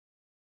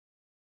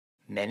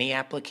Many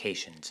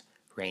applications,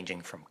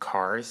 ranging from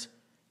cars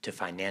to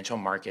financial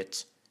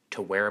markets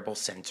to wearable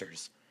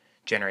sensors,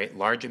 generate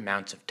large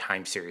amounts of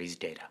time series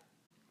data.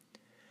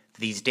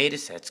 These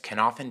datasets can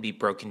often be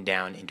broken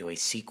down into a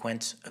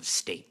sequence of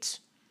states.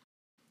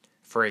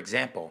 For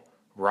example,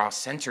 raw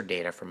sensor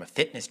data from a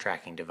fitness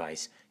tracking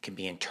device can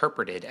be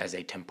interpreted as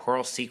a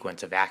temporal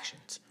sequence of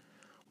actions: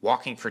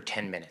 walking for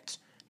 10 minutes,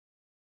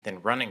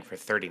 then running for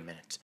 30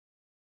 minutes,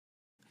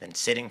 then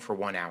sitting for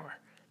 1 hour,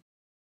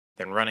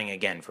 then running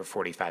again for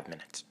 45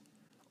 minutes.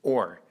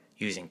 Or,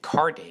 using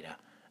car data,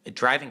 a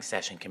driving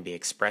session can be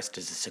expressed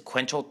as a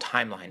sequential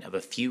timeline of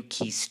a few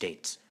key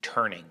states: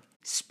 turning,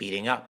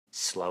 speeding up,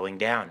 slowing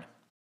down,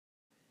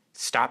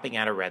 stopping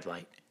at a red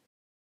light,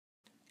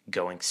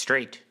 going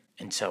straight,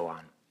 and so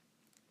on.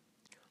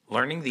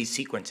 Learning these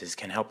sequences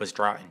can help us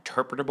draw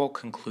interpretable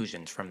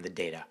conclusions from the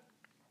data.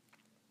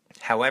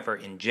 However,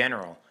 in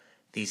general,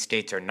 these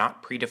states are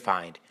not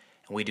predefined,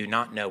 and we do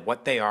not know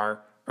what they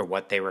are or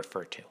what they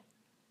refer to.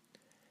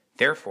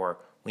 Therefore,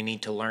 we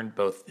need to learn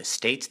both the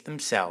states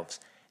themselves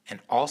and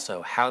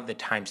also how the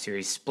time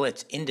series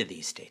splits into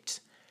these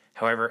states.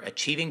 However,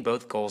 achieving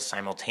both goals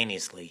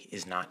simultaneously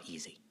is not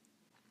easy.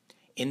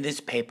 In this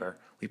paper,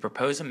 we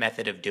propose a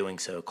method of doing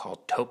so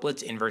called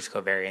Toeplitz inverse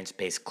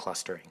covariance-based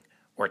clustering,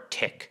 or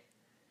TICC.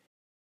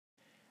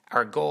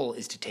 Our goal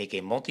is to take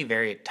a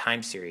multivariate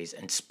time series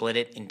and split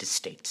it into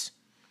states.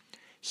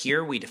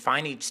 Here we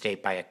define each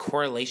state by a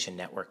correlation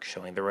network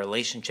showing the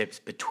relationships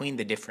between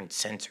the different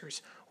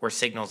sensors or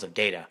signals of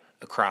data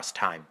across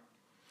time.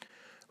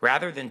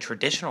 Rather than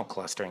traditional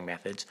clustering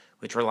methods,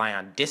 which rely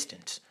on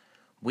distance,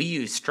 we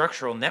use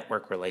structural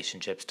network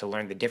relationships to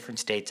learn the different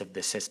states of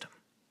the system.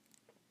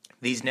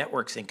 These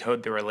networks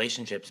encode the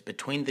relationships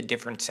between the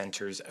different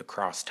sensors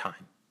across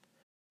time.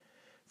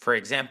 For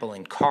example,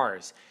 in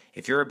cars,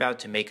 if you're about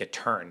to make a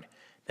turn,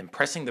 then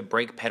pressing the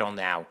brake pedal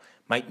now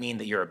might mean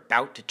that you're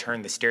about to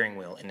turn the steering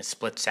wheel in a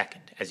split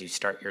second as you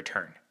start your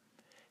turn.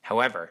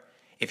 However,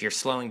 if you're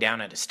slowing down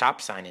at a stop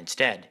sign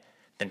instead,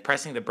 then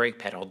pressing the brake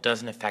pedal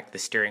doesn't affect the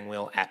steering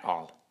wheel at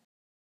all.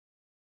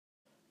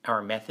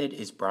 Our method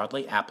is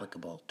broadly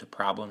applicable to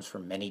problems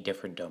from many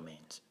different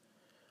domains.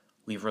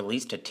 We've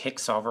released a TICC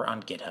solver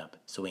on GitHub,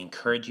 so we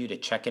encourage you to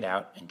check it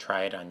out and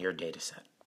try it on your dataset.